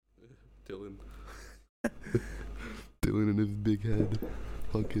Dylan. Dylan and his big head.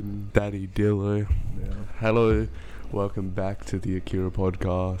 Fucking Daddy Dillo. Yeah. Hello. Welcome back to the Akira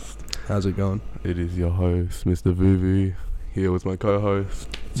podcast. How's it going? It is your host, Mr. Vuvu. Here with my co-host,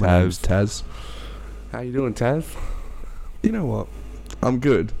 Taz. My name's Taz. How you doing, Taz? You know what? I'm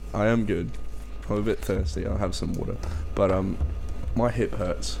good. I am good. I'm a bit thirsty. I'll have some water. But my hip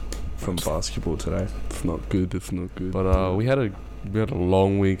hurts from basketball today. It's not good. It's not good. But we had a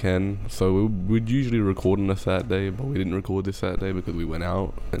long weekend, so we'd usually record on a Saturday, but we didn't record this Saturday because we went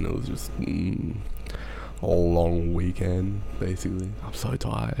out, and it was just a long weekend, basically. I'm so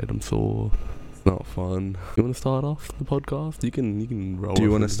tired. I'm sore. It's not fun. You want to start off the podcast? You can roll. Do you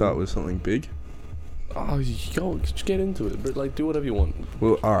want to start with something big? Oh, yo, just get into it. But like, do whatever you want.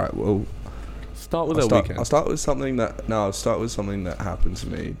 Well, all right. Well, start with that weekend. I'll start with something that happened to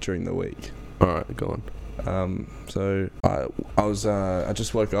me during the week. All right, go on. So I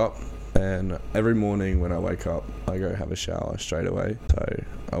just woke up, and every morning when I wake up, I go have a shower straight away. So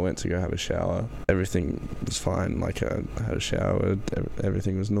I went to go have a shower. Everything was fine. Like I had a shower,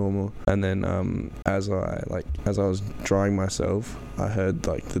 everything was normal. And then as I was drying myself, I heard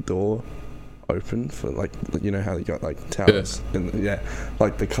like the door open for, like, you know how you got like towels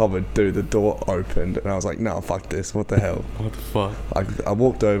like the cupboard, dude, the door opened, and I was like, no, fuck this, what the hell. What the fuck? I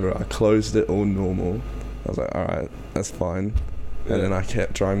walked over, I closed it all normal. I was like, alright, that's fine. And then I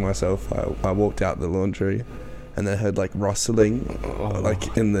kept drying myself. I walked out the laundry, and then I heard like rustling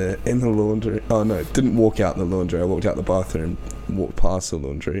like in the laundry. Oh no, didn't walk out the laundry, I walked out the bathroom, walked past the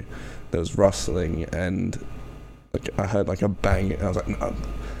laundry. There was rustling, and like I heard like a bang, and I was like, no,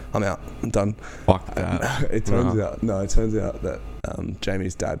 I'm out. I'm done. Fuck that. It turns out that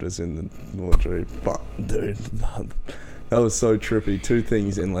Jamie's dad was in the laundry. But dude, that was so trippy. Two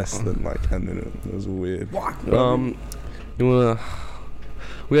things in less than like a minute. It was weird. We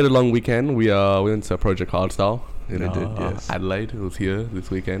had a long weekend. We went to Project Hardstyle in yes. Adelaide. It was here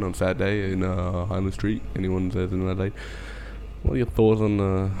this weekend on Saturday in Highland Street. Anyone that's in Adelaide. What are your thoughts on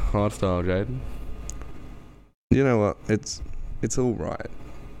Hardstyle, Jaden? You know what? It's all right.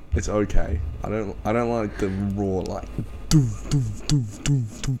 It's okay. I don't like the raw like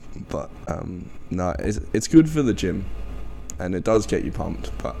but no, it's good for the gym, and it does get you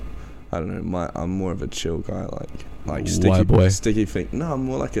pumped. But I don't know. I'm more of a chill guy, like sticky finger. No, I'm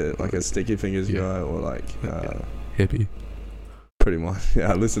more like a sticky fingers guy, or like hippie. Pretty much.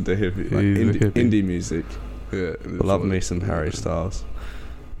 Yeah, I listen to hippie, like indie music. Yeah, love me some Harry Styles.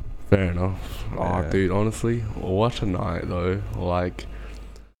 Fair enough. Oh, dude, honestly, what a night though. Like,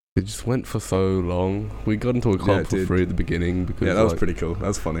 it just went for so long. We got into a club for free at the beginning because that was pretty cool. That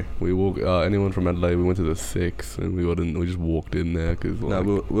was funny. We walked. Anyone from Adelaide, we went to the Six, and we just walked in there because we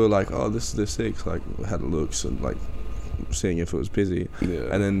were like, oh, this is the Six. Like, we had looks and like seeing if it was busy. Yeah.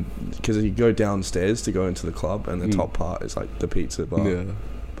 And then because you go downstairs to go into the club, and the top part is like the pizza bar. Yeah.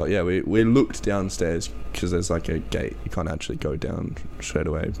 But yeah, we looked downstairs because there's like a gate. You can't actually go down straight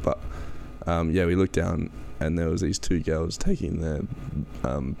away. But we looked down, and there was these two girls taking their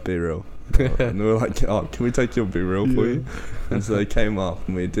B-reel. And we were like, oh, can we take your B-reel for you? And so they came up,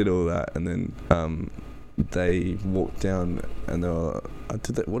 and we did all that. And then they walked down, and they were,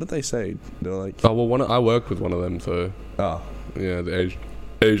 what did they say? They were like... Oh, well, I worked with one of them, so... Oh. Yeah, the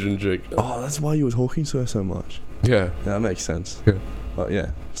Asian chick. Oh, that's why you were talking to her so much. Yeah. That makes sense. Yeah. But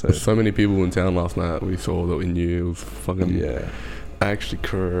yeah. So many people in town last night we saw that we knew. It was fucking... actually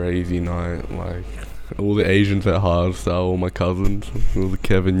crazy night. Like, all the Asians at Hardstyle, all my cousins, all the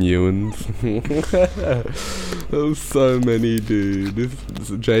Kevin Ewans. There was so many, dude.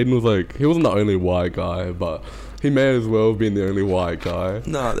 Jaden was like, he wasn't the only white guy, but he may as well have been the only white guy.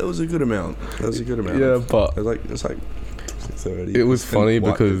 Nah, that was a good amount. Yeah, but it's like 30. It was funny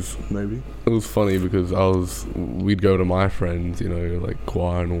because maybe it was funny because we'd go to my friends, you know, like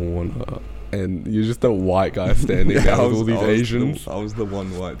choir and all whatnot. And you're just a white guy standing there with all these Asians. I was the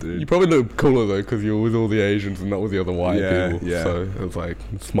one white dude. You probably look cooler though because you're with all the Asians and not with the other white people. Yeah. So it was like,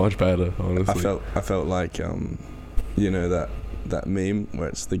 it's much better, honestly. I felt like you know that meme where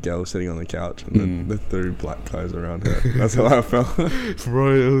it's the girl sitting on the couch and then the three black guys around her. That's how I felt.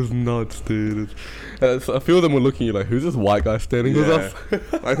 Right, it was nuts, dude. I feel them were looking at you like, who's this white guy standing with us?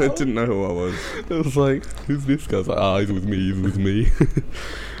 Like they didn't know who I was. It was like, who's this guy? I was like, he's with me.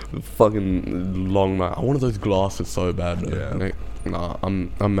 Fucking long night. I wanted those glasses so bad though. Yeah. Like, nah,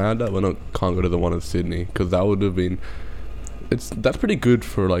 I'm mad that we can't go to the one in Sydney because that would have been. That's pretty good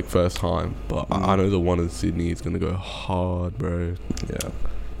for like first time, but I know the one in Sydney is gonna go hard, bro. Yeah.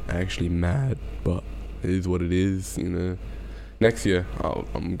 Actually mad, but it is what it is, you know. Next year,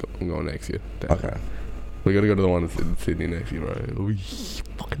 I'm going next year. Definitely. Okay. We gotta go to the one in Sydney next year, bro. We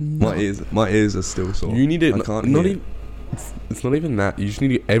fucking my ears are still sore. You need it. I can't not hear. even. It's not even that. You just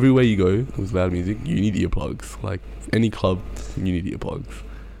need it everywhere you go with loud music. You need earplugs. Like any club, you need earplugs.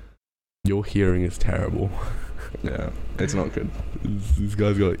 Your hearing is terrible. Yeah, it's not good. This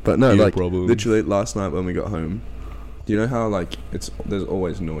guy's got But no, ear like problems. literally last night when we got home, you know how like there's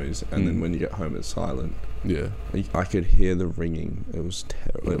always noise, and then when you get home it's silent. Yeah, I could hear the ringing. It was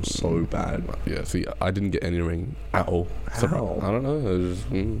terrible. It was so bad. Yeah, see, I didn't get any ring at all. How? I don't know. It was just,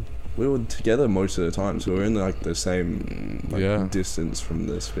 We were together most of the time, so we were in like the same distance from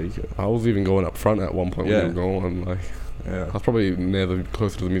the speaker. I was even going up front at one point when you were going. Like, yeah, I was probably never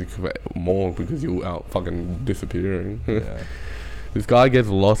closer to the music more because you were out fucking disappearing. Yeah. This guy gets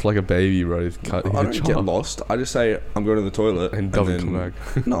lost like a baby, bro. I don't get lost. I just say I'm going to the toilet and doesn't come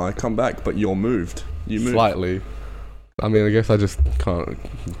back. No, I come back, but you're moved. You moved Slightly. I mean, I guess I just can't.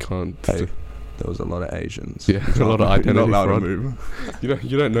 Hey, there was a lot of Asians. Yeah, a lot of identity You're not allowed fraud. to move.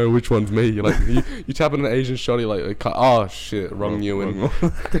 You don't know which one's me. You're like you tap in an Asian shot. You're like, oh shit, wrong Ewan.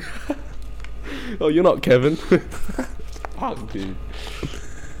 Oh, you're not Kevin. Fuck, dude.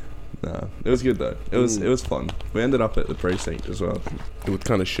 Nah, it was good though. It was fun. We ended up at the precinct as well. It was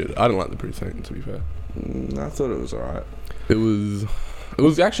kind of shit. I didn't like the precinct, to be fair. I thought it was alright. It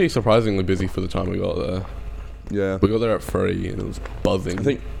was actually surprisingly busy for the time we got there. Yeah, We got there at 3 and it was buzzing. I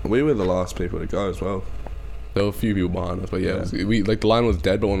think we were the last people to go as well. There were a few people behind us, but we like the line was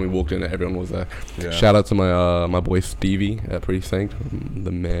dead. But when we walked in, everyone was there. Yeah. Shout out to my my boy Stevie at Precinct,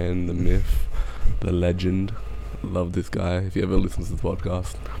 the man, the myth, the legend. Love this guy. If you ever listen to the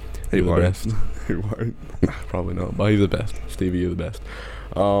podcast, He you're the won't. best. He won't. Nah, probably not, but he's the best. Stevie, you're the best.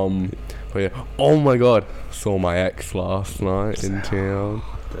 But yeah, oh my god, saw my ex last night in town.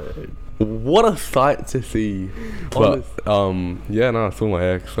 What a sight to see. But I saw my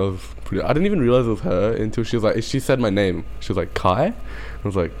ex. I didn't even realize it was her until she was like, she said my name. She was like, Kai? I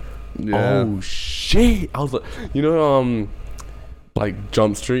was like, oh shit. I was like, you know, like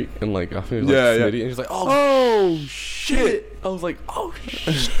Jump Street and like I think it was like Smitty, and she's like, oh shit. I was like, oh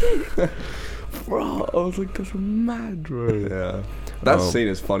shit. Bro, I was like, that's mad, bro. Yeah. That scene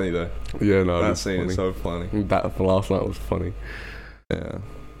is funny though. Yeah, no, that scene is so funny. That from last night was funny. Yeah.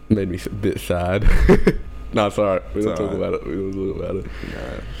 Made me a bit sad. No, it's alright. We don't talk about it. No.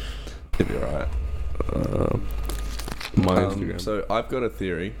 It'll be alright. My Instagram. So I've got a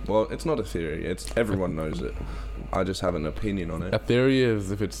theory. Well, it's not a theory. It's everyone knows it. I just have an opinion on it. A theory is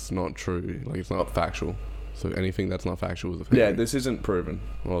if it's not true, like it's not factual. So anything that's not factual is a theory. Yeah, this isn't proven.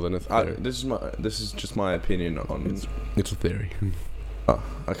 Well, then it's a theory. This is just my opinion on. It's a theory. Oh,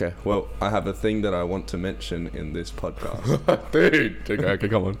 okay. Well, I have a thing that I want to mention in this podcast. Dude. Okay,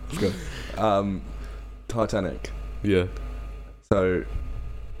 come on. Let's go. Titanic. Yeah. So,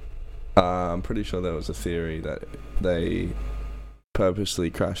 I'm pretty sure there was a theory that they purposely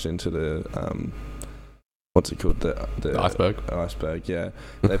crashed into the what's it called? The iceberg. Iceberg. Yeah.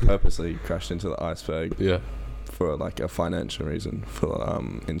 They purposely crashed into the iceberg. Yeah. For like a financial reason, for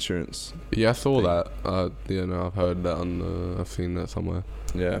insurance. Yeah, I saw that. Yeah, no, I've heard that I've seen that somewhere.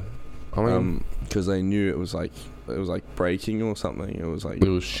 Yeah. I mean, because they knew it was like breaking or something. It was like it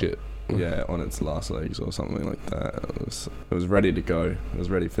was shit. Yeah, on its last legs or something like that. It was ready to go. It was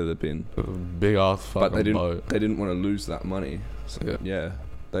ready for the bin. Big ass fucking boat. They didn't want to lose that money. So, yeah.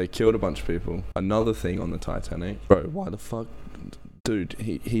 They killed a bunch of people. Another thing on the Titanic, bro. Why the fuck, dude?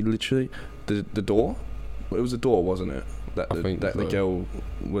 He literally the door. It was a door, wasn't it? That the girl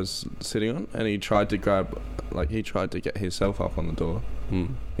was sitting on, and he tried to get himself up on the door.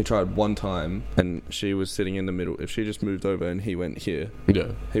 He tried one time, and she was sitting in the middle. If she just moved over and he went here,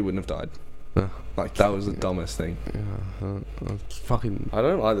 he wouldn't have died. Like, that was the dumbest thing. I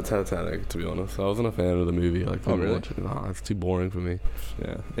don't like the Titanic, to be honest. I wasn't a fan of the movie. Like, really? Nah, it's too boring for me.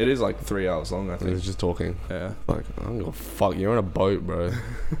 Yeah, it is like 3 hours long, I think. It's just talking. Yeah. Like, I don't give a fuck. You're on a boat, bro.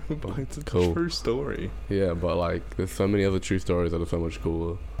 But it's a cool. true story. Yeah, but like, there's so many other true stories that are so much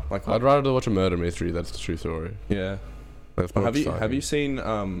cooler. Like, I'd rather watch a murder mystery that's the true story. Yeah. Have you seen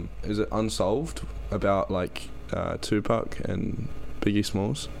is it Unsolved, about like Tupac and Biggie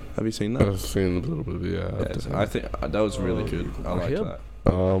Smalls? Have you seen that? I've seen a little bit of it, yeah. I think that was really good. I like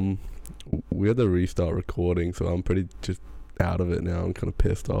that. We had to restart recording, so I'm pretty just out of it now. I'm kind of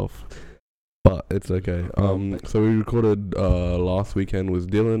pissed off, but it's okay. So we recorded last weekend with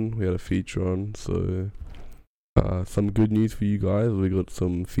Dylan. We had a feature on, so some good news for you guys. We got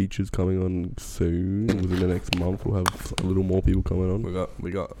some features coming on soon. Within the next month, we'll have a little more people coming on.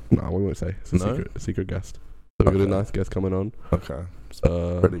 We got. No, we won't say. It's a secret guest. So we got a nice guest coming on. Okay.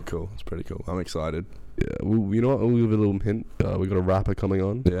 Pretty cool. It's pretty cool. I'm excited. Yeah, you know what? We'll give a little hint. We got a rapper coming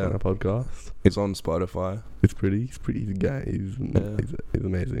on our podcast. It's on Spotify. He's a guy. He's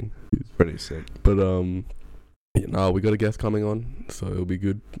amazing. He's pretty sick. But we got a guest coming on, so it'll be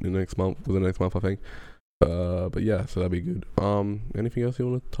good in the next month. I think. But yeah, so that'd be good. Anything else you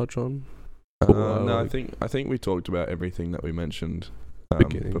want to touch on? No, I think we talked about everything that we mentioned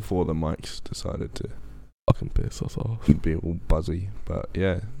before the mics decided to fucking piss us off, be all buzzy. But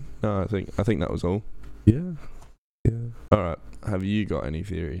yeah, no, I think that was all. Yeah. All right. Have you got any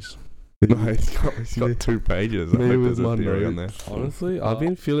theories? No, he's got 2 pages. Maybe with my theory on there. Honestly, I've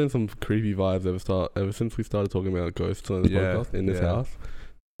been feeling some creepy vibes ever since we started talking about ghosts on this podcast in this house.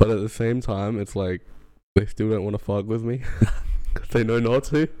 But at the same time, it's like they still don't want to fuck with me. They know not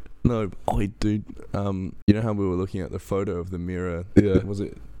to. No, dude. You know how we were looking at the photo of the mirror? Yeah. Was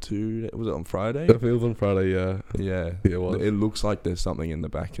it on Friday? I think it was on Friday. Yeah. Yeah. It was. It looks like there's something in the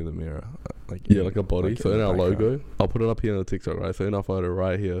back of the mirror, like a body. Like so in our logo, I'll put it up here on the TikTok, right? So in our photo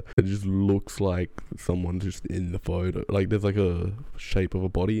right here, it just looks like someone's just in the photo. Like there's like a shape of a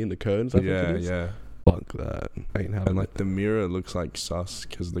body in the curtains. I think it is. Yeah. Fuck that. Ain't having. And like the mirror looks like sus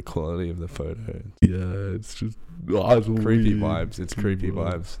because of the quality of the photo. Yeah, it's just it's creepy vibes. It's creepy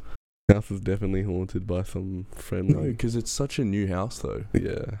vibes. House is definitely haunted by some friendly. No, because it's such a new house though.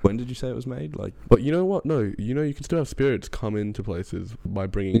 Yeah. When did you say it was made? But you know what? No, you can still have spirits come into places by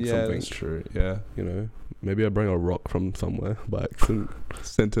bringing something. Yeah, that's true. Yeah. Maybe I bring a rock from somewhere by accident.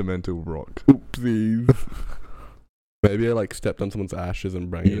 Sentimental rock. Oopsies. Maybe I stepped on someone's ashes and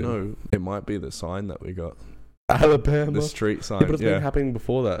bring it. It might be the sign that we got. Alabama. The street sign. Yeah, but it's been happening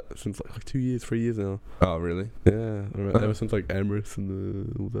before that since 2 years, 3 years now. Oh, really? Yeah. Ever since Amherst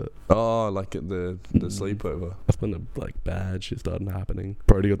and all that. Oh, like at the sleepover. That's when the bad shit started happening.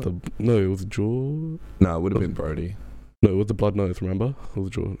 Brody got it was Jaw. No, it would have been Brody. No, it was the blood nose, remember? It was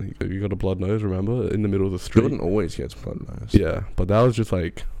Jaw. You got a blood nose, remember? In the middle of the street. Jordan always gets blood nose. Yeah, but that was just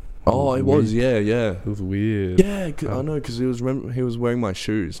Oh, it was, yeah. It was weird. Yeah, I know, because he was wearing my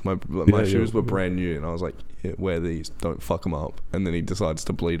shoes. My shoes were brand new, and I was like, wear these, don't fuck them up. And then he decides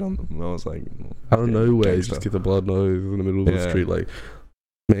to bleed on them, and I was like, I don't know where he just gets a blood nose in the middle of the street,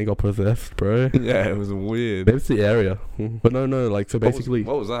 man got possessed, bro. Yeah, it was weird. Maybe it's the area. But no, so basically...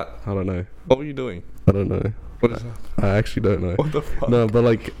 What was that? I don't know. What were you doing? I don't know. What is that? I actually don't know. What the fuck? No, but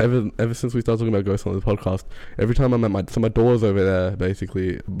ever since we started talking about ghosts on this podcast, every time I'm at my door's over there,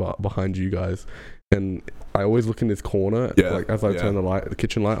 basically behind you guys, and I always look in this corner, as I turn the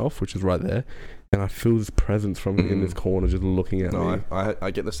kitchen light off, which is right there, and I feel this presence from in this corner just looking at me. I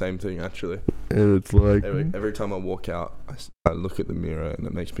get the same thing actually. And it's like every time I walk out, I look at the mirror and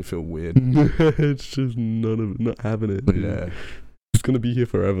it makes me feel weird. It's just not having it. Dude. Yeah. It's gonna be here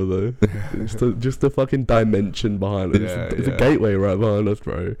forever though. It's just the fucking dimension behind it. It's a gateway right behind us,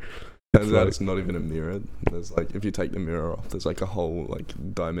 bro. It's not even a mirror. There's if you take the mirror off, there's a whole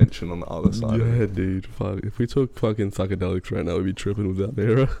dimension on the other side. Yeah, dude. Fuck. If we took fucking psychedelics right now, we'd be tripping with that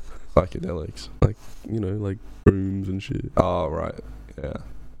mirror. Psychedelics, brooms and shit. Oh right, yeah.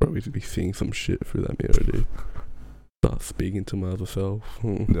 Bro, we'd be seeing some shit through that mirror, dude. Start speaking to my other self.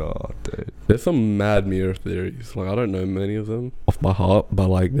 Oh, dude. There's some mad mirror theories. I don't know many of them off by heart,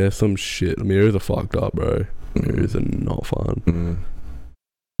 but there's some shit. Mirrors are fucked up, bro. Mirrors are not fun.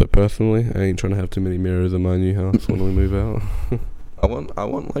 But personally, I ain't trying to have too many mirrors in my new house when we move out. I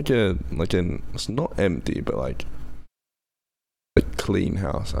want it's not empty, but a clean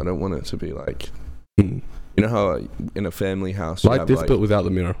house. I don't want it to be you know how in a family house you have this, but without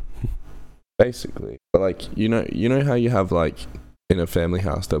the mirror. Basically, but you know how you have in a family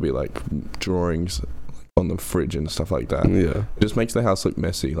house there'll be drawings on the fridge and stuff like that. Yeah, it just makes the house look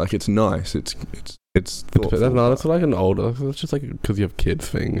messy. It's nice. It's thoughtful. That's an older. That's just because you have kids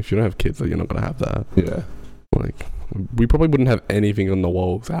thing. If you don't have kids, you're not gonna have that. Yeah, we probably wouldn't have anything on the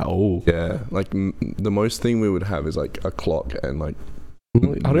walls at all. Yeah, the most thing we would have is a clock and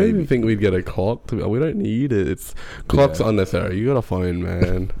I don't even think we'd get a clock. We don't need it. Clock's unnecessary. You got a phone,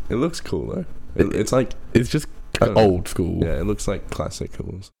 man. It looks cool though. It's just old school. Yeah, it looks like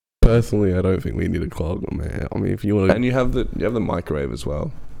classicals. Personally, I don't think we need a clock, man. I mean, if you want, and you have the microwave as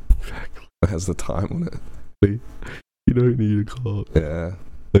well. Exactly. It has the time on it. You don't need a clock. Yeah.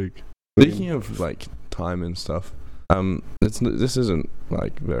 Speaking of time and stuff, this isn't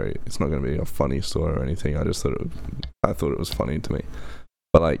it's not going to be a funny story or anything. I thought it was funny to me.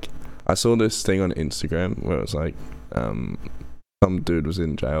 But I saw this thing on Instagram where it was some dude was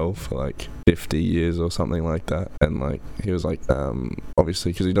in jail for 50 years or something like that, and he was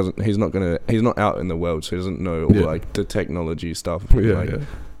obviously because he's not out in the world, so he doesn't know all the technology stuff.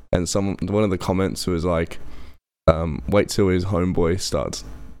 And one of the comments was wait till his homeboy starts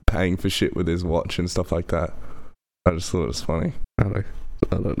paying for shit with his watch and stuff like that. I just thought it was funny. I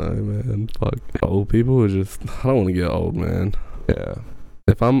don't know, man. Fuck. Old people are just... I don't want to get old, man. Yeah.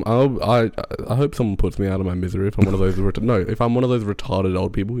 If I hope someone puts me out of my misery if I'm one of those... if I'm one of those retarded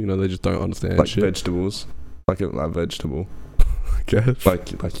old people, you know, they just don't understand like shit. Vegetables. Like a vegetable. I guess.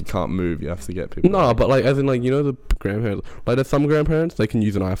 Like you can't move, you have to get people. No, but like, as in, like, you know, the grandparents... Like, there's some grandparents, they can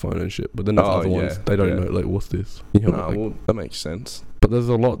use an iPhone and shit, but then there's other ones, they don't know, like, what's this? You know, like, well, that makes sense. But there's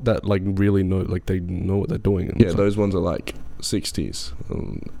a lot that, like, really know, like, they know what they're doing. And yeah, those ones are, like, 60s.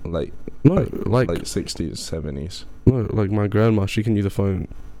 Late 60s, 70s. No, like, my grandma, she can use a phone.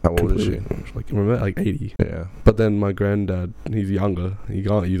 How old is she? Like, remember, like 80. Yeah. But then my granddad, he's younger. He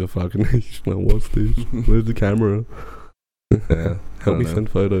can't use a fucking... He's like, what's this? Where's the camera? Yeah. Help me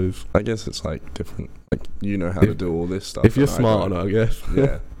send photos. I guess it's, like, different. Like, you know how to do all this stuff. If you're smart enough, I guess.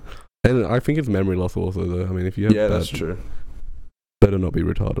 Yeah. And I think it's memory loss also, though. I mean, if you have that's true. Better not be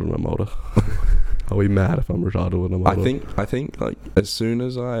retarded when I'm older. I'll be mad if I'm retarded when I'm older. I think, like, as soon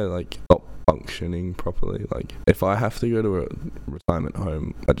as I, like, stop functioning properly, like, if I have to go to a retirement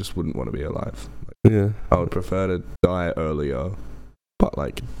home, I just wouldn't want to be alive. Like, yeah. I would prefer to die earlier, but,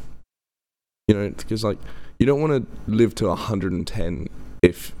 like, you know, because, like, you don't want to live to 110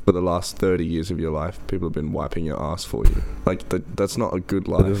 if for the last 30 years of your life people have been wiping your ass for you. Like, that's not a good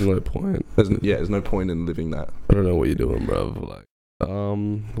life. There's no point. There's no point in living that. I don't know what you're doing, bro. Like,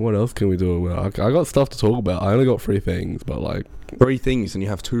 what else can we do? I got stuff to talk about. I only got 3 things, but like 3 things, and you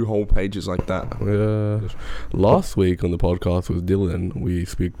have 2 whole pages like that. Yeah. Last week on the podcast with Dylan, we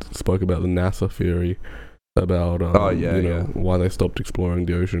spoke about the NASA theory about why they stopped exploring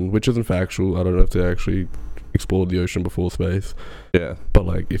the ocean, which isn't factual. I don't know if they actually explored the ocean before space. Yeah. But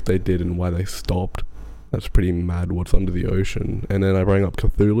like, if they did and why they stopped, that's pretty mad what's under the ocean. And then I bring up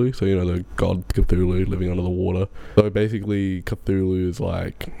Cthulhu, so you know the god Cthulhu living under the water. So basically Cthulhu is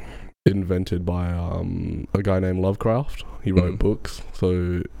like invented by a guy named Lovecraft. He wrote books,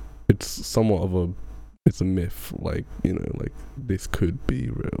 so it's somewhat of it's a myth, like, you know, like this could be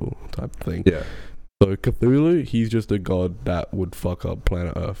real type thing. Yeah. So Cthulhu, he's just a god that would fuck up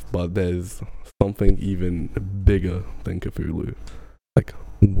planet Earth, but there's something even bigger than Cthulhu. Like,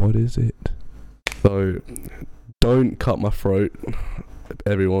 what is it? So, don't cut my throat,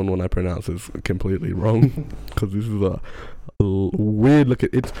 everyone, when I pronounce this completely wrong, because this is a weird look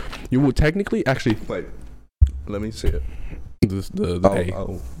at it. You will technically actually... Wait, let me see it.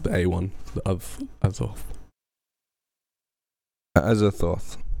 The A one, the Azathoth.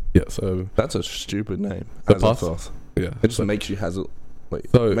 Azathoth. Yeah, so... That's a stupid name. Azathoth. Yeah. It just makes you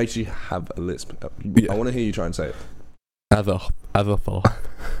it makes you have a lisp. I want to hear you try and say it. Azathoth.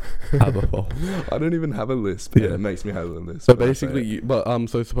 I don't even have a lisp. Yeah, it makes me have a lisp. So basically,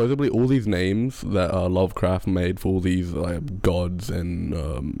 so supposedly all these names that Lovecraft made for all these like gods and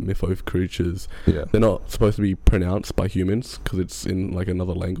mythos creatures, they're not supposed to be pronounced by humans because it's in like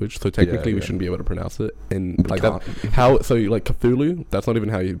another language. So technically, we shouldn't be able to pronounce it. And like that, so like Cthulhu, that's not even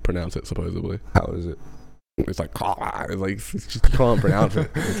how you pronounce it. Supposedly, how is it? It's like it's just, you can't pronounce it.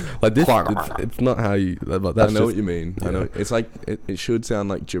 Like this, it's not how you. But that's I know what you mean. Yeah. I know. It's like it should sound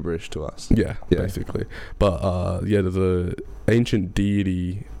like gibberish to us. Yeah, basically. But there's a ancient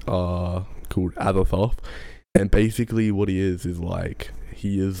deity called Azathoth, and basically what he is like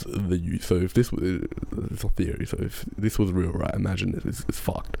he is the. So if this was it's a theory, so if this was real, right? Imagine it's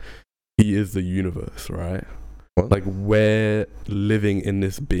fucked. He is the universe, right? What? Like we're living in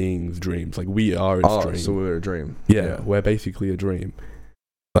this being's dreams. Like we are its dream. So we're a dream. Yeah, we're basically a dream.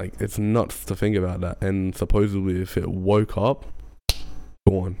 Like it's nuts to think about that. And supposedly, if it woke up,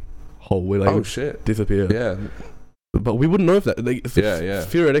 gone, whole shit, disappear. Yeah, but we wouldn't know if that. Like,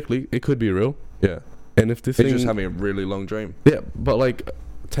 theoretically, it could be real. Yeah, and if this thing, just having a really long dream. Yeah, but like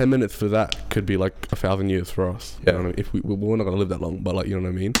 10 minutes for that could be like 1,000 years for us. Yeah, you know what I mean? If we're not gonna live that long, but like you know what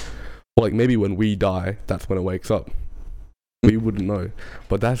I mean. Like maybe when we die, that's when it wakes up. We wouldn't know,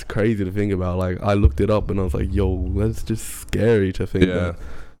 but that's crazy to think about. Like I looked it up and I was like, "Yo, that's just scary to think that."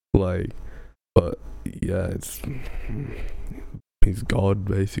 Like, but yeah, he's God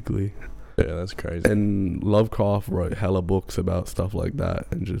basically. Yeah, that's crazy. And Lovecraft wrote hella books about stuff like that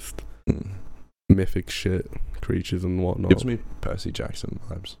and just mythic shit, creatures and whatnot. Gives me Percy Jackson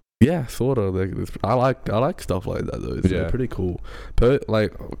vibes. Yeah, sort of. Like, I like stuff like that though. It's pretty cool.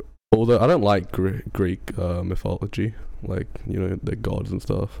 Although I don't like Greek mythology, like, you know, their gods and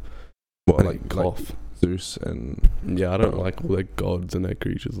stuff. What, like Zeus and... Yeah, I don't like all their gods and their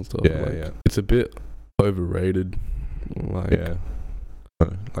creatures and stuff. Yeah. It's a bit overrated. Like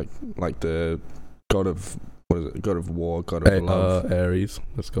the god of... What is it? God of War, God of Love. Ares.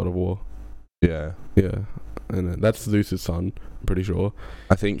 That's God of War. Yeah. Yeah. and then that's Zeus's son. I'm pretty sure.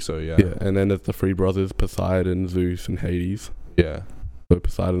 I think so. Yeah. Yeah, and then there's the three brothers: Poseidon, Zeus, and Hades. Yeah. So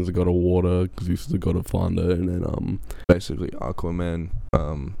Poseidon's the god of water, Zeus is the god of thunder, and then basically Aquaman,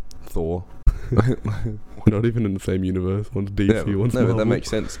 Thor. We're not even in the same universe. One's DC, one's no, Marvel. but that makes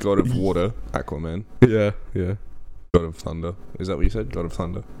sense. God of water, Aquaman. Yeah, yeah. God of thunder. Is that what you said? God of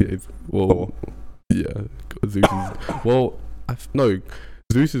thunder. Yeah. Thor. Yeah. Zeus is no.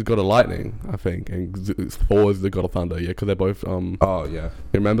 Zeus is god of lightning, I think, and Thor is the god of thunder. Yeah, because they're both. Oh yeah.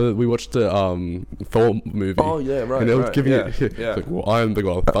 Remember we watched the Thor movie. Oh yeah, right. And they were giving it. It's like, well, I am the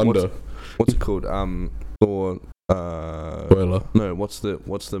god of thunder. What's it called? Thor. Spoiler. No, what's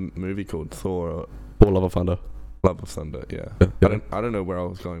the movie called? Thor. Love of Thunder. Love of Thunder. Yeah. I don't know where I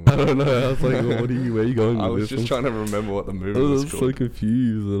was going. I don't know. I was like, well, where are you going? I with was this? just trying to remember what the movie was called. I was so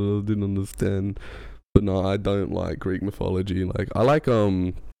confused and I didn't understand. But no, I don't like Greek mythology. Like I like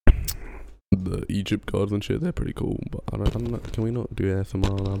the Egypt gods and shit. They're pretty cool. But I don't know. Can we not do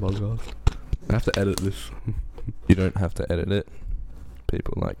ASMR on our podcast? I have to edit this. You don't have to edit it.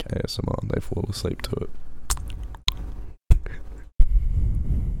 People like ASMR. They fall asleep to it.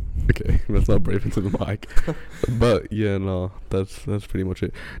 Okay, let's not breathe into the mic. But yeah, no, that's pretty much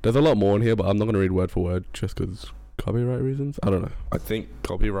it. There's a lot more in here, but I'm not gonna read word for word just because copyright reasons. I don't know. I think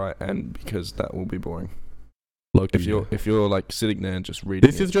copyright, and because that will be boring. Loki, if you're like sitting there and just reading,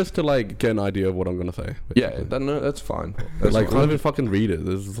 this is just to like get an idea of what I'm gonna say. Basically. Yeah, no, that's fine. That's like, can't even fucking read it.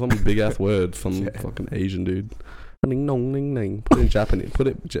 There's some big ass word, some fucking Asian dude. Put it in Japanese. Put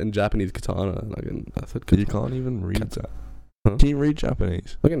it in Japanese katana. I said katana. You can't even read that. Huh? Can you read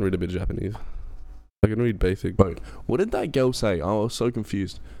Japanese? I can read a bit of Japanese. I can read basic. Wait, what did that girl say? I was so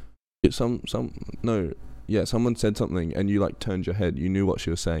confused. Someone said something and you like turned your head. You knew what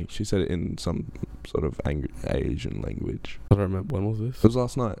she was saying. She said it in some sort of Asian language. I don't remember. When was this? It was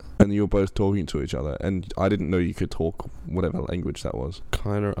last night. And you were both talking to each other. And I didn't know you could talk whatever language that was.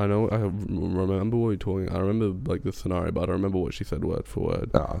 Kinda. I know. I remember what we were talking. I remember like the scenario, but I don't remember what she said word for word.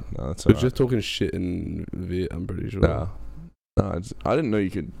 No, that's alright. It was just talking shit in Viet, I'm pretty sure. Yeah. No, I didn't know you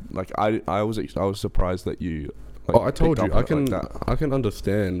could. Like, I was surprised that you. Like, I told you I can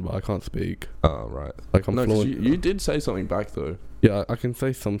understand, but I can't speak. Oh right. Like I'm fluent. You did say something back though. Yeah, I can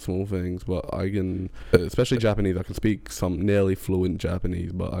say some small things, but I can, especially Japanese. I can speak some nearly fluent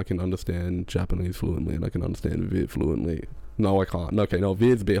Japanese, but I can understand Japanese fluently, and I can understand Viet fluently. No, I can't. Okay, no,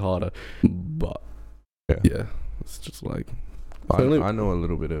 Viet's a bit harder, but yeah, it's just like I know a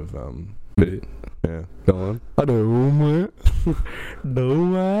little bit of Viet. Yeah. Go on. I know.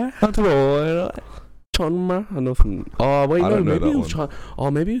 I know some. Oh wait, no. Maybe it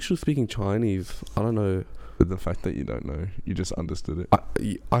was maybe she was speaking Chinese. I don't know. The fact that you don't know, you just understood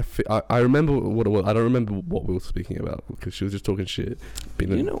it. I remember what it was. I don't remember what we were speaking about because she was just talking shit.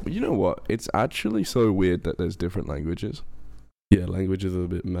 You know what? It's actually so weird that there's different languages. Yeah, languages are a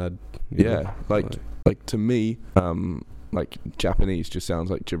bit mad. Yeah, like to me, like Japanese just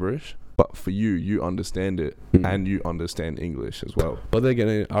sounds like gibberish. But for you understand it, and you understand English as well. But then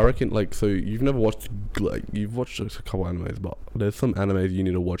again, I reckon, like, so you've never watched, like, you've watched a couple animes, but there's some animes you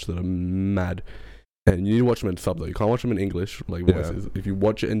need to watch that are mad, and you need to watch them in sub though. You can't watch them in English, like, voices. If you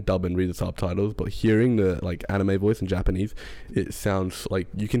watch it in dub and read the subtitles, but hearing the, like, anime voice in Japanese, it sounds like,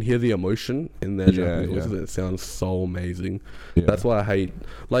 you can hear the emotion in their Japanese voices, and it sounds so amazing. Yeah. That's why I hate,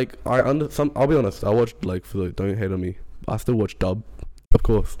 like, I'll be honest, I watched, like, don't hate on me, I still watch dub. Of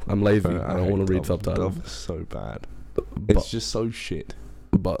course, I'm lazy. I don't want to read subtitles. Dub is so bad. It's just so shit.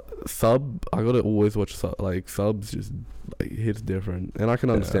 But sub, I gotta always watch subs. Just like hits different, and I can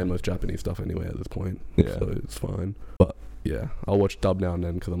understand most Japanese stuff anyway at this point. Yeah, so it's fine. But yeah, I'll watch dub now and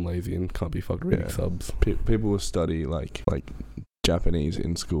then because I'm lazy and can't be fucked reading subs. People will study like Japanese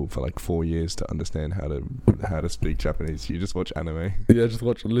in school for like 4 years to understand how to speak Japanese. You just watch anime. Yeah, just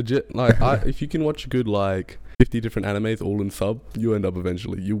watch legit. Like, if you can watch a good like 50 different animes all in sub, you end up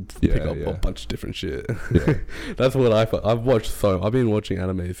eventually. You pick up a bunch of different shit. Yeah. That's what I've watched. I've been watching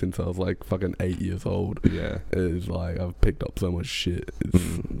anime since I was like fucking 8 years old. Yeah, it's like I've picked up so much shit.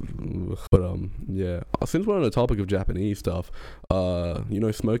 But yeah. Since we're on the topic of Japanese stuff, you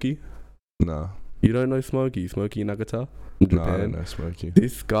know Smokey? No. You don't know Smokey Nagata? No, I don't know Smokey.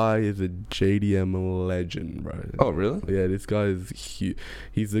 This guy is a JDM legend, bro. Oh, really? Yeah, this guy is huge.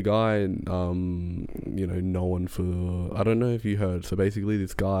 He's the guy, known for, I don't know if you heard. So basically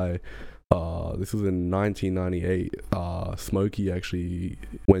this guy, this was in 1998. Smokey actually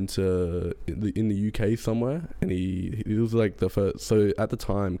went to in the UK somewhere, and he was like the first. So at the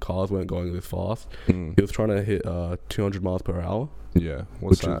time, cars weren't going this fast. He was trying to hit 200 miles per hour. Yeah,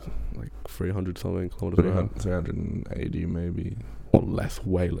 what's that? Like 300 something kilometers per hour. 380 maybe. Or less,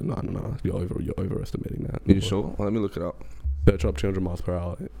 way less. No. You're overestimating that. You sure? Well, let me look it up. Search up 200 miles per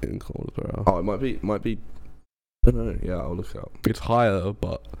hour in kilometers per hour. Oh, it might be. I don't know. Yeah, I'll look it up. It's higher,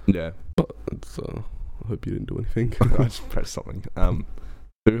 but yeah. But it's. I hope you didn't do anything. I just pressed something.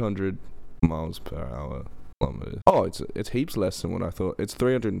 200 miles per hour. Kilometers. Oh, it's heaps less than what I thought. It's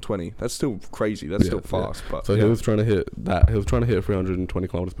 320. That's still crazy. That's still fast. But so he was trying to hit that. He was trying to hit 320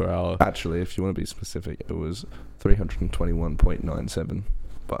 kilometers per hour. Actually, if you want to be specific, it was 321.97.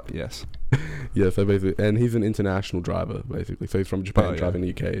 But yes. Yeah, so basically, and he's an international driver, basically. So he's from Japan driving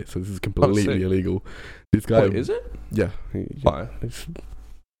the UK. So this is completely illegal. This guy. Wait, is it? Yeah. Why? He's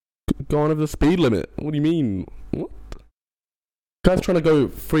going over the speed limit. What do you mean? What? Guy's trying to go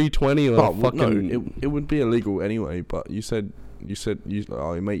 320 on a fucking. No, it would be illegal anyway. But you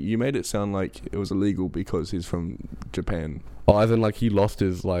made it sound like it was illegal because he's from Japan. Oh, as in like he lost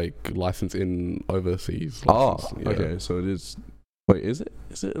his like license in overseas. License. Okay, so it is. Wait, is it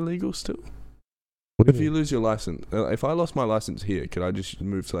illegal still? If you lose your license, if I lost my license here, could I just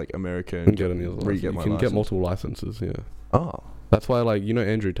move to like America and get any other license? You can get multiple licenses. Yeah. Oh. That's why, like, you know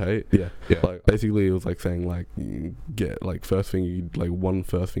Andrew Tate? Yeah. Like, basically, it was like saying, like, you get, like, first thing you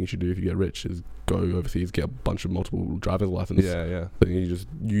should do if you get rich is go overseas, get a bunch of multiple driver's licenses. Yeah. Then you just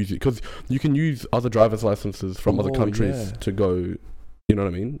use it. Because you can use other driver's licenses from other countries to go, you know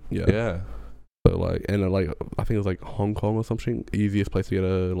what I mean? Yeah. So, like, and, like, I think it was, like, Hong Kong or something. Easiest place to get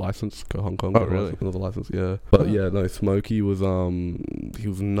a license. Go Hong Kong. Oh, really? Another license, yeah. But, no, Smokey was, he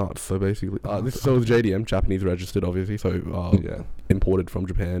was nuts. So, basically, so was JDM, Japanese registered, obviously. So, imported from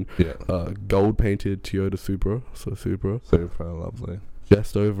Japan. Yeah. Gold painted Toyota Supra. So, Supra, lovely.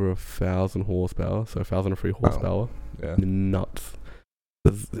 Just over 1,000 horsepower. So, 1,003 horsepower. Yeah. Nuts.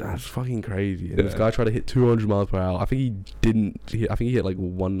 That's fucking crazy. And this guy tried to hit 200 miles per hour. I think he didn't. I think he hit like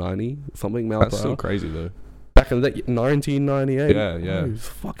 190 something miles per hour. That's still crazy though. Back in the day, 1998. Yeah.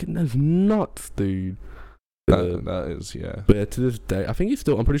 That's nuts, dude. That is, yeah. But to this day, I think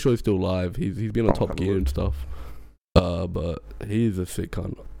I'm pretty sure he's still alive. He's been on Top Gear and stuff. But he's a sick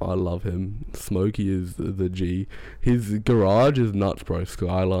cunt. I love him. Smokey is the G. His garage is nuts, bro.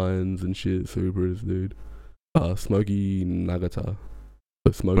 Skylines and shit. Supras, dude. Smokey Nagata.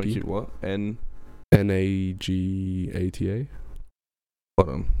 So Smokey. What? Nagata. Hold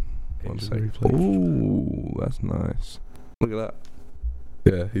on. 1 second. Ooh, that's nice. Look at that.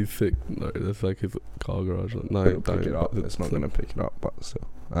 Yeah, he's sick. No, that's like his car garage. Like, no, don't pick it up. It's not gonna pick it up, but still.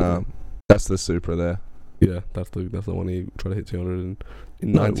 That's the Supra there. Yeah, that's the one he tried to hit 200 in.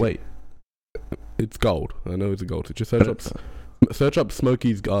 No, wait. It's gold. I know it's a gold. Just search up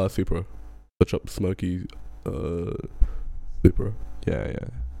Smokey's Supra. Search up Smokey's Supra. Yeah.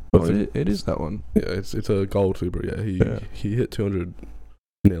 Oh, it is that one. Yeah, it's a gold Supra. Yeah, he hit 200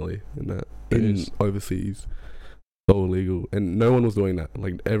 nearly in that overseas. So illegal, and no one was doing that.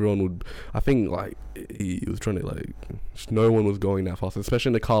 Like everyone would. I think like he was trying to like. No one was going that fast,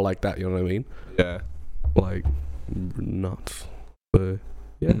 especially in a car like that. You know what I mean? Yeah. Like nuts. So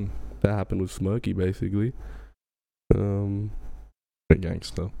yeah, that happened with Smokey basically. Pretty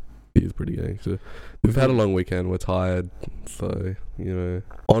gangster. He is pretty gangster. We've had a long weekend. We're tired, so you know.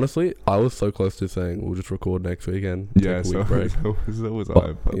 Honestly, I was so close to saying we'll just record next weekend. Yeah, so was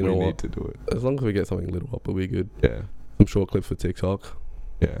I. But you know we what? need to do it As long as we get something little up, it'll be good. Yeah. Some short clips for TikTok.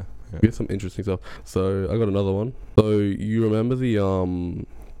 Yeah. Get some interesting stuff. So I got another one. So you remember the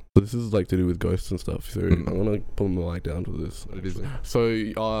So this is like to do with ghosts and stuff. So I'm gonna put my mic down for this. So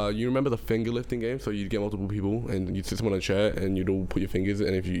you remember the finger lifting game? So you'd get multiple people and you'd sit someone on a chair and you'd all put your fingers,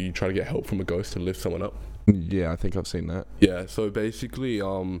 and if you try to get help from a ghost to lift someone up. Yeah, I think I've seen that. Yeah. So basically,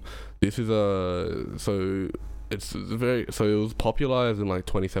 this is it was popularized in like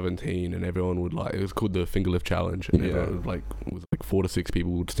 2017, and everyone would like, it was called the finger lift challenge, and everyone would, like, it was like 4 to 6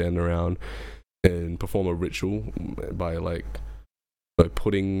 people would stand around and perform a ritual by like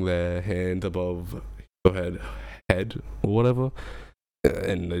putting their hand above your head or whatever,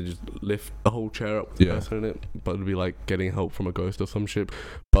 and they just lift the whole chair up with the person in it. But it'd be like getting help from a ghost or some shit.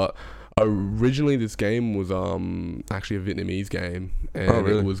 But originally this game was actually a Vietnamese game, and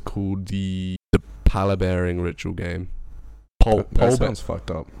it was called the Pallbearing ritual game. That sounds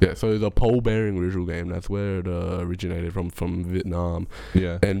fucked up. Yeah, so the Pallbearing ritual game, that's where it originated from Vietnam.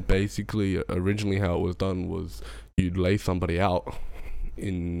 Yeah. And basically originally how it was done was you'd lay somebody out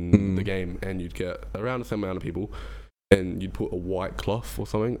in the game, and you'd get around the same amount of people, and you'd put a white cloth or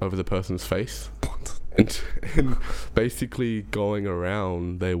something over the person's face. And basically going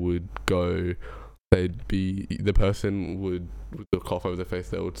around, the person would, with the cloth over their face,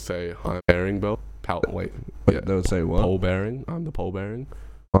 they would say, "I'm bearing belt." They would say what? Pallbearing. I'm the Pallbearing.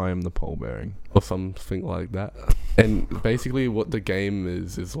 I am the Pallbearing. Or something like that. And basically what the game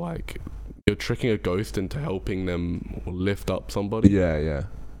is like, you're tricking a ghost into helping them lift up somebody. Yeah.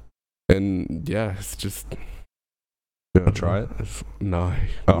 And yeah, it's just... You wanna try it? No.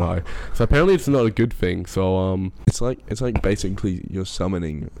 So apparently it's not a good thing. So it's like basically you're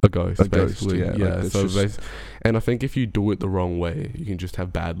summoning a ghost. Basically. Yeah. So and I think if you do it the wrong way, you can just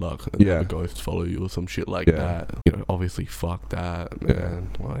have bad luck and have a ghost follow you or some shit like that. You know, obviously fuck that,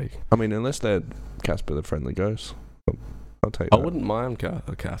 man. Like, I mean, unless they're Casper the Friendly Ghost, I'll take that. I wouldn't mind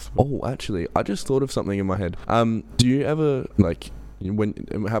a Casper. Oh, actually, I just thought of something in my head. Do you ever like when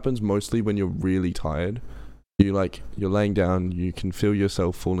it happens mostly when you're really tired? You're laying down, you can feel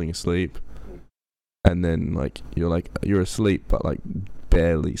yourself falling asleep, and then you're asleep but like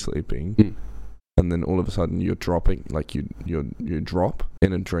barely sleeping, and then all of a sudden you're dropping, like you drop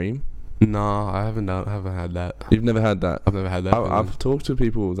in a dream. No, I haven't had that. You've never had that? I've never had that. I've talked to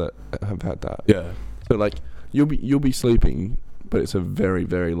people that have had that. Yeah. So like you'll be sleeping, but it's a very,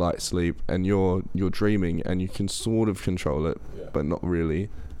 very light sleep, and you're dreaming, and you can sort of control it, but not really.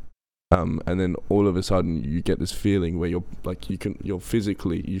 And then all of a sudden you get this feeling where you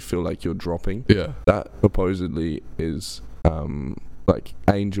feel like you're dropping. Yeah. That supposedly is like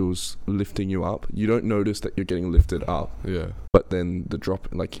angels lifting you up. You don't notice that you're getting lifted up. Yeah. But then the drop,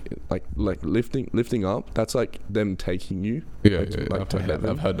 like lifting up, that's like them taking you. Yeah. Like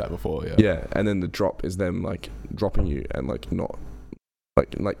I've heard that before. Yeah. Yeah, and then the drop is them like dropping you and like not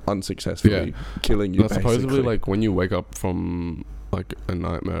like unsuccessfully killing you. That's supposedly like when you wake up from like a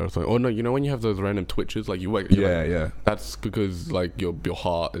nightmare or something. Oh no, you know when you have those random twitches, like you wake. Yeah. That's because like your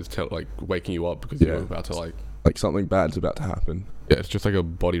heart is like waking you up because you're about to like something bad's about to happen. Yeah, it's just like a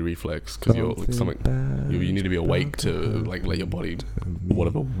body reflex because you're like you need to be awake to like let your body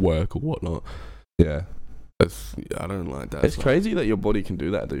whatever work or whatnot. Yeah. I don't like that. It's crazy that your body can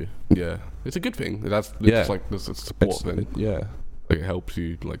do that, dude. Yeah, it's a good thing. It's like this support thing. Yeah. Like it helps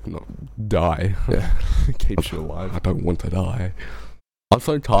you like not die. Yeah. Keeps you alive. I don't want to die. I'm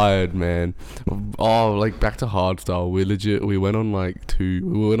so tired, man. Oh, like back to Hardstyle. We went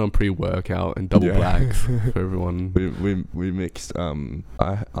on pre-workout and double blacks for everyone. We mixed.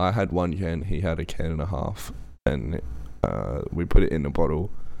 I had 1 can. He had a can and a half, and we put it in a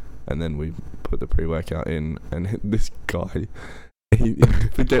bottle, and then we put the pre-workout in. And this guy, he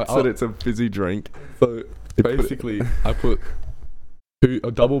forgets that it's a fizzy drink. So basically, I put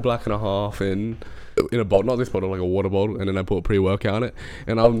a double black and a half in a bottle, not this bottle, like a water bottle, and then I put a pre-workout in it,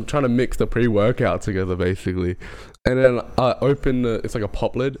 and I'm trying to mix the pre-workout together basically, and then I open it's like a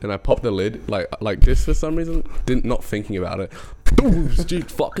pop lid, and I pop the lid like this for some reason, not thinking about it. Dude,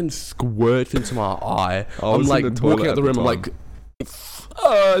 fucking squirts into my eye. I'm like walking out the room, I'm like, it's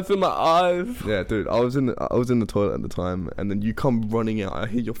in my eyes. Yeah, dude, I was in the toilet at the time, and then you come running out. I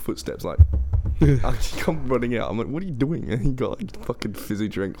hear your footsteps like. I come running out. I'm like, what are you doing? And he got like fucking fizzy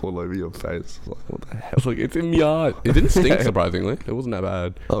drink all over your face. I was like, what the hell? It's like, it's in my eye. It didn't stink, surprisingly. It wasn't that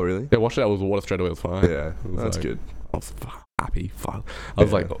bad. Oh, really? Yeah, washed it out with water straight away. It was fine. Yeah, that's good. I was happy. I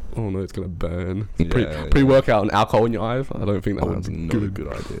was like, oh no, it's gonna burn. Yeah, Pre-workout and alcohol in your eyes. I don't think that would be not a good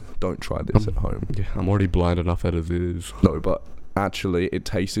idea. Don't try this at home. Yeah, I'm already blind enough as it is. No, but actually, it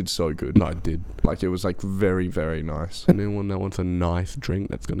tasted so good. No, it did. Like, it was like very, very nice. And anyone that wants a nice drink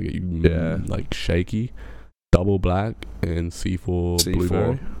that's gonna get you like shaky, double black and C4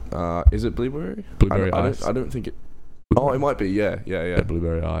 blueberry. Is it blueberry? Blueberry ice. I don't think it. Oh, it might be. Yeah.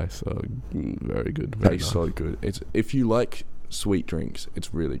 Blueberry ice. Very good. Tastes so good. It's if you like sweet drinks,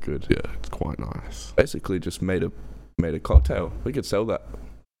 it's really good. Yeah, it's quite nice. Basically, just made a cocktail. We could sell that.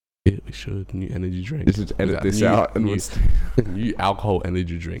 Yeah, we should. New energy drink. This is edit this out and new alcohol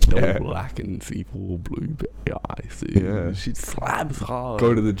energy drink. Double black and C4 blueberry ice. Yeah, shit slaps hard.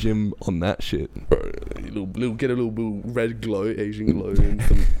 Go to the gym on that shit. Bro, get a little red glow, Asian glow, and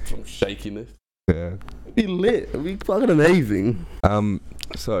some shakiness. Yeah, it'd be lit. It'd be fucking amazing.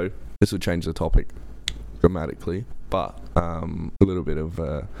 So this will change the topic dramatically, but a little bit of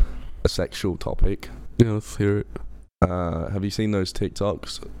a sexual topic. Yeah, let's hear it. Have you seen those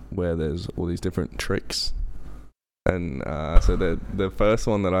TikToks where there's all these different tricks? And so the first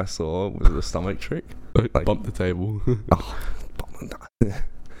one that I saw was the stomach trick. Like, bump the table.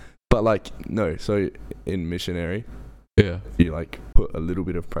 But like, no, so in missionary, you like put a little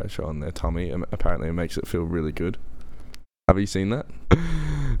bit of pressure on their tummy, and apparently it makes it feel really good. Have you seen that?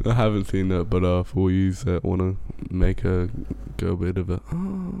 I haven't seen that, but for you that want to make a go a bit of a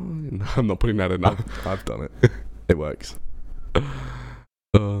I'm not putting that in. I've done it. It works.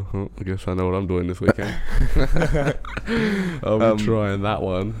 I guess I know what I'm doing this weekend. I'll be trying that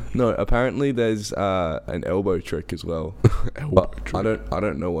one. No, apparently there's an elbow trick as well. I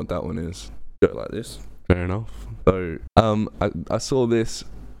don't know what that one is. Go like this. Fair enough. So I saw this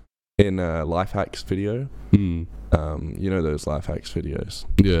in a life hacks video. You know those life hacks videos?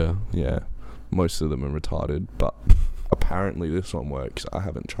 Yeah. Most of them are retarded, but apparently this one works. I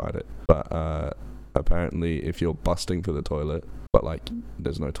haven't tried it, but apparently if you're busting for the toilet, but like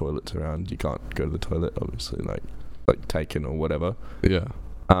there's no toilets around, you can't go to the toilet, obviously, like taken or whatever. Yeah.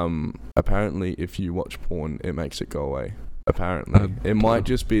 Apparently if you watch porn, it makes it go away. Apparently it might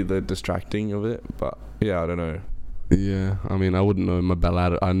just be the distracting of it, but yeah, I don't know. Yeah, I mean, I wouldn't know my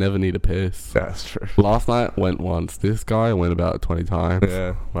bladder. I never need a piss. That's true. Last night went once. This guy went about 20 times.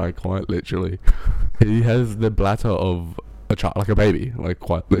 Yeah. Like, quite literally. He has the bladder of a child, like a baby. Like,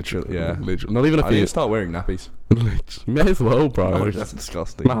 quite literally. Yeah. Literally. Not even a I need to start wearing nappies. May as well, bro. No, that's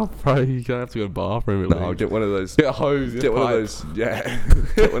disgusting. Nah, bro, you're gonna have to go to the bathroom. No, I'll get one of those. Get a hose. Get one of those. Yeah.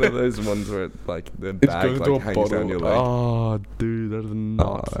 Get one of those ones where it, like the bag like hangs down your leg. Oh, dude, that is nuts.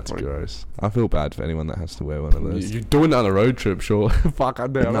 Oh, that's gross. I feel bad for anyone that has to wear one of those. You're doing that on a road trip, sure. Fuck, I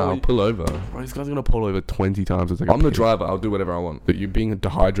know. No, I'll pull over. Bro, this guy's gonna pull over 20 times. I'm the driver. I'll do whatever I want. But you're being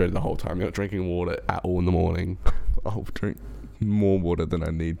dehydrated the whole time. You're not drinking water at all in the morning. I'll drink more water than I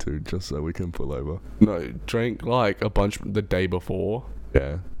need to just so we can pull over. No, drink like a bunch the day before.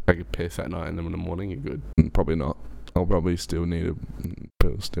 Yeah. Take a piss at night and then in the morning you're good. Probably not. I'll probably still need a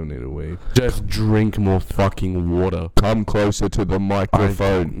wee. Just drink more fucking water. Come closer to the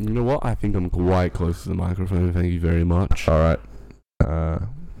microphone. You know what? I think I'm quite close to the microphone. Thank you very much. Alright.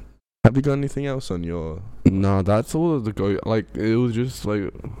 Have you got anything else on your... No, that's all of the go. Like, it was just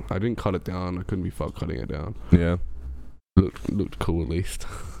like, I didn't cut it down. I couldn't be fucked cutting it down. Yeah. Looked cool at least.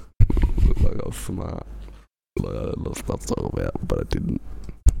 Looked like I was smart. Like, I had a lot of stuff to talk about, but I didn't.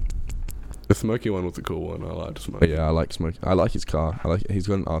 The Smokey one was a cool one. I liked Smokey. Yeah, I like Smokey. I like his car. He's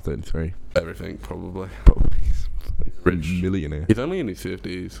got an R33. Everything, probably. He's like Rich. Millionaire. He's only in his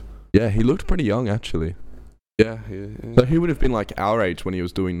 50s. Yeah, he looked pretty young actually. Yeah. So he would have been like our age when he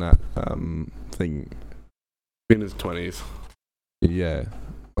was doing that thing. In his 20s. Yeah,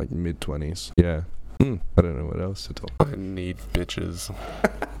 like mid-20s. Yeah. I don't know what else to talk. I need bitches.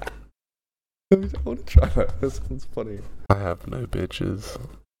 I want to try that. That sounds funny. I have no bitches.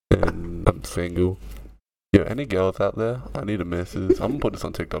 And I'm single. Yo, any girls out there? I need a missus. I'm gonna put this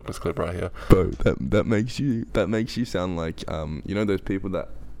on TikTok, this clip right here. Bro, that makes you sound like you know those people that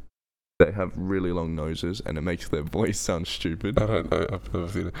they have really long noses and it makes their voice sound stupid. I don't know, I've never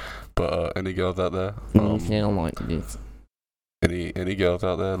seen it. But any girls out there? Sound like this. Any girls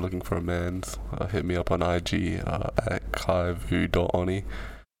out there looking for a man's? Hit me up on IG at clive.oni.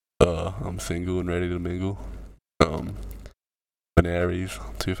 I'm single and ready to mingle. Aries,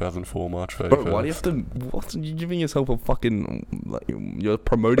 2004 March 31st. Bro, why do you have to? What are you giving yourself a fucking like? You're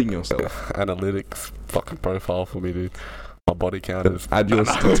promoting yourself. Analytics fucking profile for me, dude. My body count is. Add your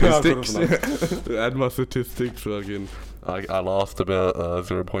statistics. Add my statistics. Fucking. I lost about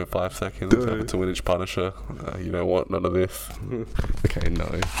 0.5 seconds to a 2-inch Punisher. You know what? None of this. Okay,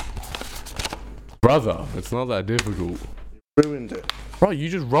 no. Brother, it's not that difficult. Ruined it. Bro, you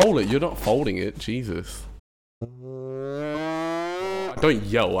just roll it. You're not folding it. Jesus. Don't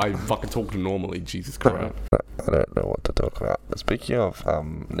yell. I fucking talk normally. Jesus Christ. I don't know what to talk about. Speaking of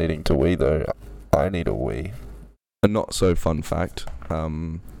needing to wee though, I need a wee. A not so fun fact.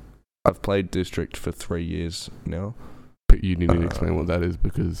 I've played District for 3 years now. But you need to explain what that is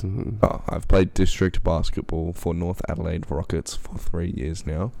because... I've played District basketball for North Adelaide Rockets for 3 years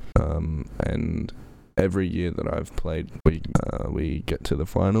now. And every year that I've played, we get to the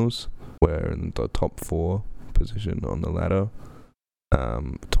finals. We're in the top 4 position on the ladder.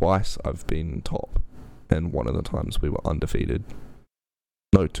 Twice I've been top, and one of the times we were undefeated.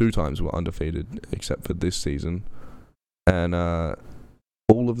 No, 2 times we were undefeated, except for this season. And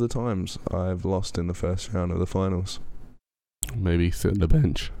all of the times I've lost in the first round of the finals. Maybe sit on the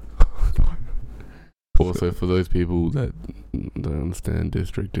bench. Also, for those people that don't understand,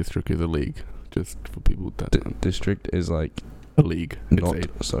 District is a league. Just for people that District is like a league. Not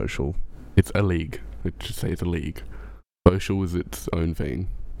social. It's a league. Let's just say it's a league. Social is its own thing.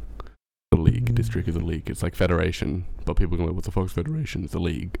 A league. District is a league. It's like federation, but people can go, what the fuck's federation? It's a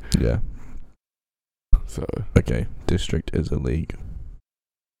league. Yeah. So. Okay, District is a league.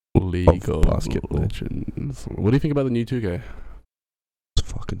 League of basketball. Legends. What do you think about the new 2K? It's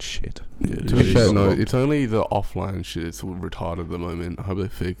fucking shit. Yeah, no, it's only the offline shit. It's retarded at the moment. I hope they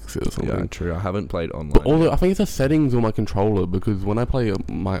fix it or something. Yeah, true. I haven't played online. But I think it's the settings on my controller because when I play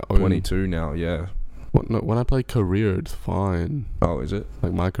my own... 22 now, yeah. No, when I play career, it's fine. Oh, is it?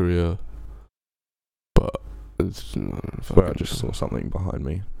 Like my career. But it's... Where I just saw something behind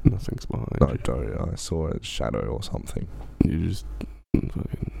me. Nothing's behind No, you. don't. I saw a shadow or something. You just...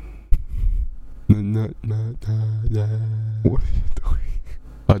 fucking... What What are you doing?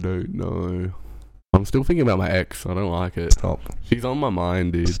 I don't know. I'm still thinking about my ex. I don't like it. Stop. She's on my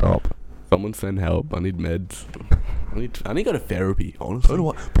mind, dude. Stop. Someone send help. I need meds. I need to go to therapy, honestly. So do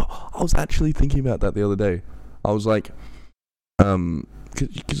I. But I was actually thinking about that the other day. I was like,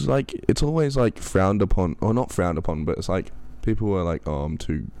 cause like it's always like frowned upon, or not frowned upon, but it's like people are like, oh, I'm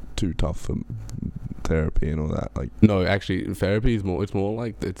too tough for therapy and all that. Like, no, actually, therapy is more. It's more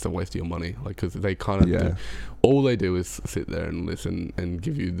like it's a waste of your money. Like, because they kind of all they do is sit there and listen and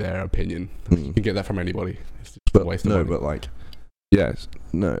give you their opinion. You can get that from anybody. It's just a waste of money. But like, yes,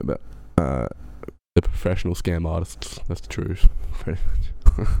 no, but the professional scam artists. That's the truth. Pretty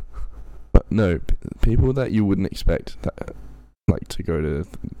much. But no, people that you wouldn't expect that like to go to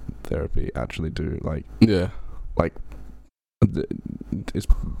therapy actually do. Like, yeah, like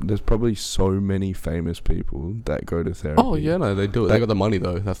there's probably so many famous people that go to therapy. Oh yeah, no, they do it. They got the money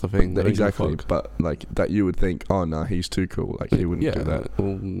though. That's the thing. Exactly. But like that, you would think, oh no, he's too cool. Like he wouldn't do that.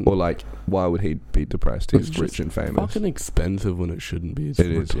 Or like, why would he be depressed? He's rich and famous. Fucking expensive when it shouldn't be. It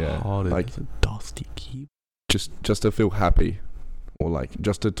is. Yeah. Like it's a dusty key. Just to feel happy, or like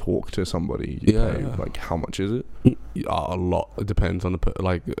just to talk to somebody. You pay, like how much is it? A lot. It depends on the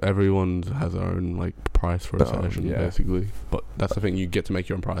like everyone has their own like price for a session basically. But that's the thing. You get to make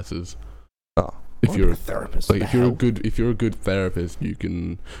your own prices. If you're a therapist, like if you're a good therapist, you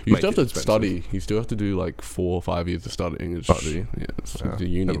still have to study. You still have to do like 4 or 5 years of studying and study. Yeah, it's a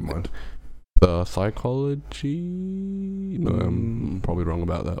uni. Never mind. The psychology. No, I'm probably wrong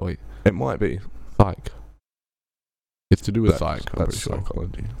about that. Wait, it might be psych. It's to do with psych. That's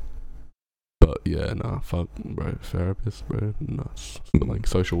psychology. But yeah, nah, fuck, bro. Therapists, bro, nuts. But like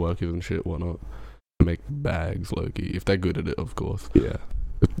social workers and shit, whatnot. Make bags, low-key. If they're good at it, of course. Yeah.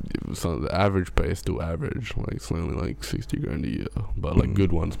 So the average pay is still average. Like, it's only like 60 grand a year. But like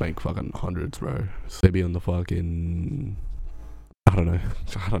good ones make fucking hundreds, bro. So they be on the fucking... I don't know.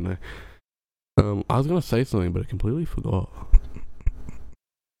 I was gonna say something, but I completely forgot.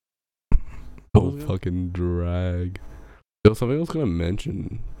 Fucking drag. There was something I was going to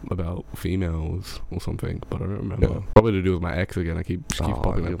mention about females or something, but I don't remember. Yeah. Probably to do with my ex again. I keep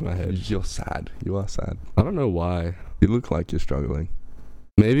popping up in my head. You're sad. You are sad. I don't know why. You look like you're struggling.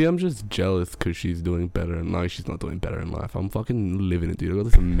 Maybe I'm just jealous because she's doing better. And no, she's not doing better in life. I'm fucking living it, dude. I got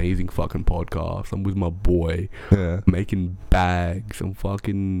this amazing fucking podcast. I'm with my boy. Yeah. Making bags. I'm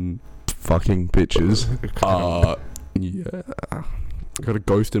fucking bitches. Yeah. I got a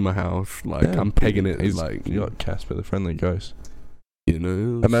ghost in my house. Like, I'm pegging it. He's like, you got Casper the Friendly Ghost. You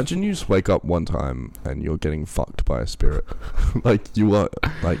know? Imagine you just wake up one time and you're getting fucked by a spirit. Like, you are,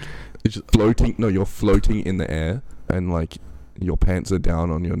 like, it's just floating. No, you're floating in the air and, like, your pants are down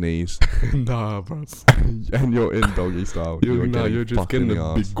on your knees. Nah, bro. And you're in doggy style. You're just getting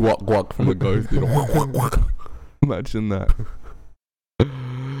a big guac from a ghost. Imagine that.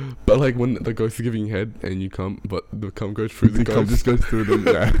 But like when the ghost is giving you head and you come, but the cum goes through the ghost. Cum just goes through them.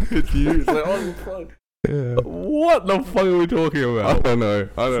 Yeah. It's you. It's like, oh fuck. Yeah. What the fuck are we talking about? I don't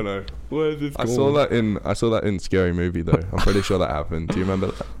know. Where is this going? I saw that in Scary Movie though. I'm pretty sure that happened. Do you remember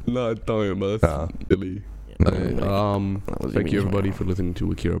that? No, I don't. But that's silly. Thank you everybody for listening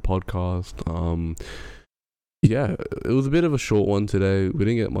to Akira podcast. Yeah, it was a bit of a short one today. We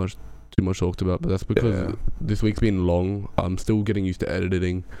didn't get too much talked about, but that's because this week's been long. I'm still getting used to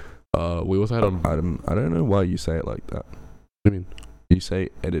editing. We also had I don't know why you say it like that. What do you mean? You say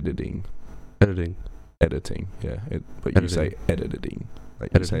editing, yeah. But you say editing,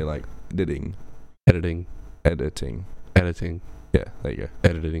 like you say like editing. Yeah, there you go.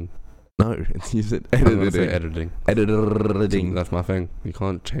 Editing. No, you said editing. Editing. That's my thing. You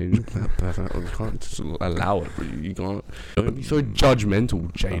can't change that. You can't just allow it. You can't. Don't be so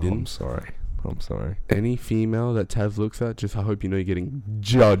judgmental, Jaden. Oh, I'm sorry. Any female that Taz looks at, just I hope you know you're getting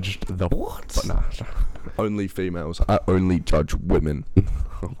judged. What? But nah. Only females. I only judge women.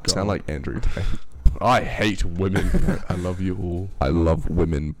 Sound like Andrew Tate. I hate women. I love you all. I love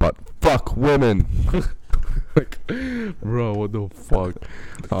women, but fuck women. Like, bro, what the fuck?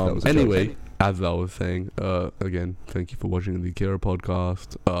 Anyway, as I was saying, again, thank you for watching the Akira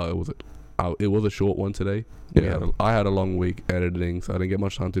podcast. It was a short one today. Yeah. I had a long week editing, so I didn't get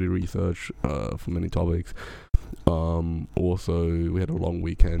much time to do research for many topics. Also, we had a long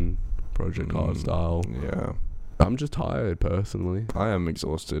weekend, Project Hardstyle. Yeah. I'm just tired, personally. I am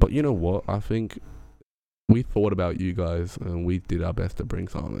exhausted. But you know what? I think we thought about you guys and we did our best to bring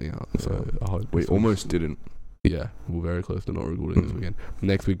something out. So I hope we almost didn't. Yeah, we're very close to not recording this weekend.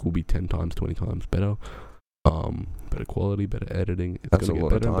 Next week will be 10 times, 20 times better. Better quality, better editing. That's a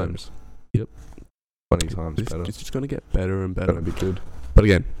lot of times. Yep. 20 times better. It's just going to get better and better. Gonna be good. But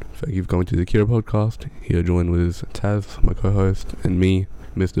again, thank you for coming to the Kira podcast. Here joined with Taz, my co-host, and me,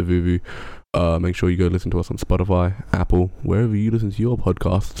 Mr. Vuvu. Make sure you go listen to us on Spotify, Apple, wherever you listen to your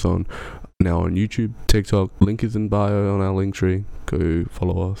podcasts on. Now on YouTube, TikTok, link is in bio on our link tree. Go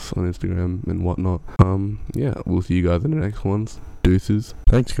follow us on Instagram and whatnot. Yeah, we'll see you guys in the next ones. Deuces.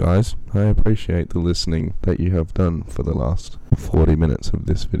 Thanks, guys. I appreciate the listening that you have done for the last 40 minutes of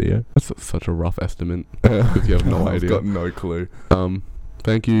this video. That's such a rough estimate because you have no idea. I've got no clue.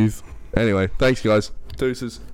 Thank yous. Anyway, thanks, guys. Deuces.